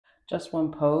Just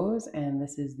one pose, and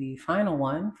this is the final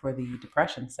one for the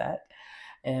depression set,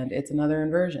 and it's another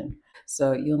inversion.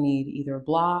 So you'll need either a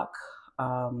block,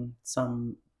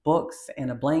 some books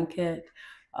and a blanket,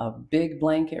 a big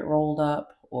blanket rolled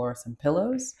up, or some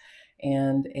pillows,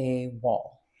 and a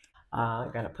wall.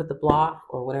 You're gonna put the block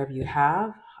or whatever you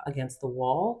have against the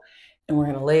wall, and we're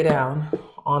gonna lay down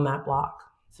on that block.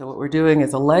 So what we're doing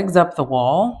is a legs up the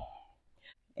wall,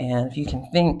 and if you can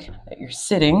think that you're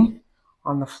sitting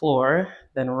on the floor,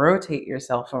 then rotate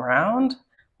yourself around,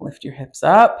 lift your hips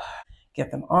up,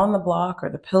 get them on the block or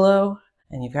the pillow,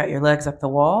 and you've got your legs up the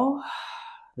wall.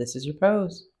 This is your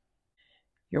pose.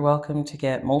 You're welcome to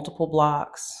get multiple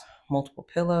blocks, multiple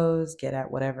pillows, get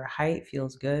at whatever height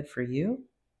feels good for you.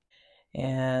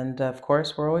 And of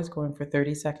course, we're always going for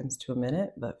 30 seconds to a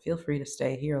minute, but feel free to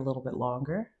stay here a little bit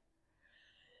longer.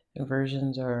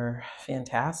 Inversions are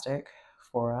fantastic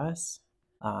for us.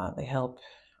 They help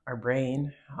our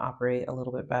brain operate a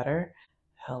little bit better,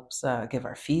 helps give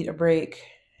our feet a break,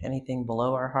 anything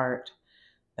below our heart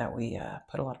that we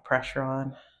put a lot of pressure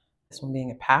on. This one being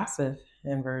a passive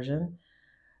inversion,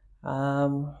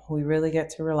 we really get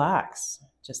to relax.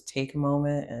 Just take a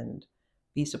moment and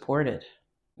be supported,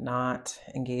 not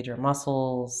engage our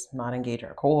muscles, not engage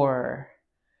our core.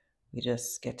 We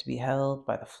just get to be held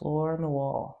by the floor and the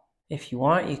wall. If you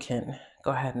want, you can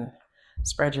go ahead and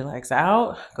spread your legs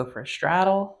out, go for a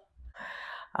straddle.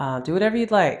 Do whatever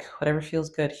you'd like, whatever feels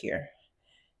good here.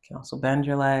 You can also bend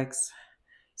your legs,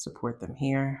 support them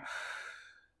here.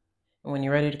 And when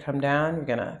you're ready to come down, you're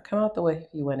gonna come out the way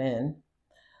you went in,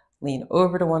 lean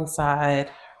over to one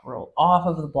side, roll off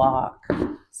of the block,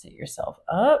 sit yourself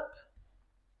up.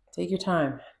 Take your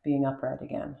time being upright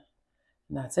again.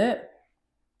 And that's it.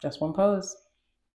 Just one pose.